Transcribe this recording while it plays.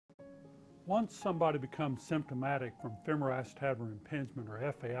Once somebody becomes symptomatic from femoral acetabular impingement,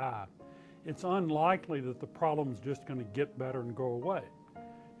 or FAI, it's unlikely that the problem is just going to get better and go away.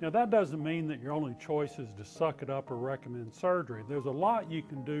 Now, that doesn't mean that your only choice is to suck it up or recommend surgery. There's a lot you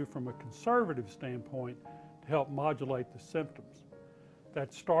can do from a conservative standpoint to help modulate the symptoms.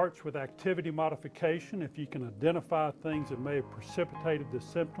 That starts with activity modification. If you can identify things that may have precipitated the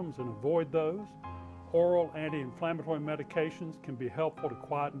symptoms and avoid those, oral anti-inflammatory medications can be helpful to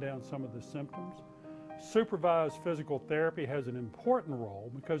quieten down some of the symptoms. Supervised physical therapy has an important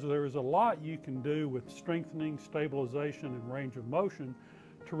role because there is a lot you can do with strengthening, stabilization, and range of motion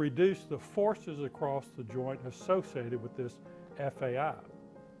to reduce the forces across the joint associated with this FAI.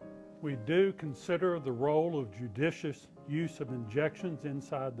 We do consider the role of judicious use of injections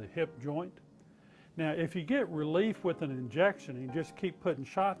inside the hip joint. Now, if you get relief with an injection and you just keep putting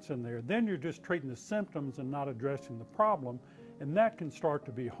shots in there, then you're just treating the symptoms and not addressing the problem, and that can start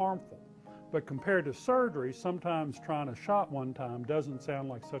to be harmful. But compared to surgery, sometimes trying a shot one time doesn't sound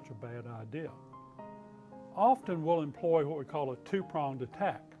like such a bad idea. Often we'll employ what we call a two-pronged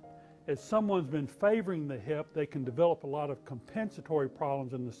attack. As someone's been favoring the hip, they can develop a lot of compensatory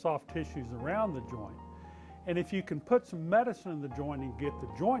problems in the soft tissues around the joint. And if you can put some medicine in the joint and get the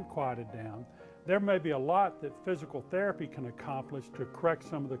joint quieted down, there may be a lot that physical therapy can accomplish to correct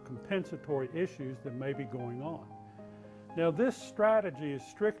some of the compensatory issues that may be going on. Now, this strategy is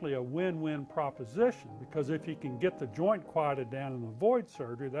strictly a win-win proposition because if you can get the joint quieted down and avoid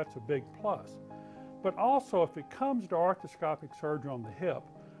surgery, that's a big plus. But also, if it comes to arthroscopic surgery on the hip,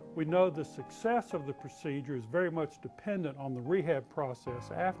 we know the success of the procedure is very much dependent on the rehab process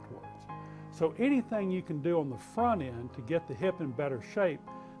afterwards. So anything you can do on the front end to get the hip in better shape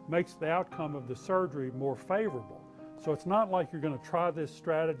makes the outcome of the surgery more favorable. So it's not like you're going to try this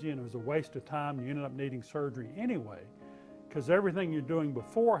strategy and it was a waste of time and you ended up needing surgery anyway, because everything you're doing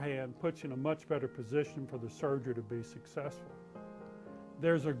beforehand puts you in a much better position for the surgery to be successful.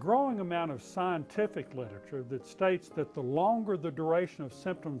 There's a growing amount of scientific literature that states that the longer the duration of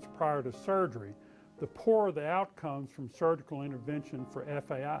symptoms prior to surgery, the poorer the outcomes from surgical intervention for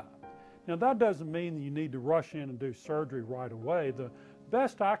FAI. Now, that doesn't mean that you need to rush in and do surgery right away. The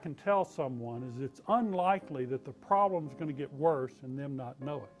best I can tell someone is it's unlikely that the problem is going to get worse and them not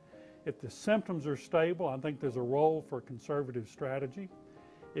know it. If the symptoms are stable, I think there's a role for a conservative strategy.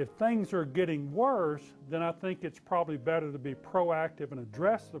 If things are getting worse, then I think it's probably better to be proactive and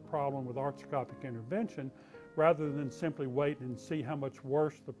address the problem with arthroscopic intervention rather than simply wait and see how much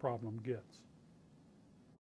worse the problem gets.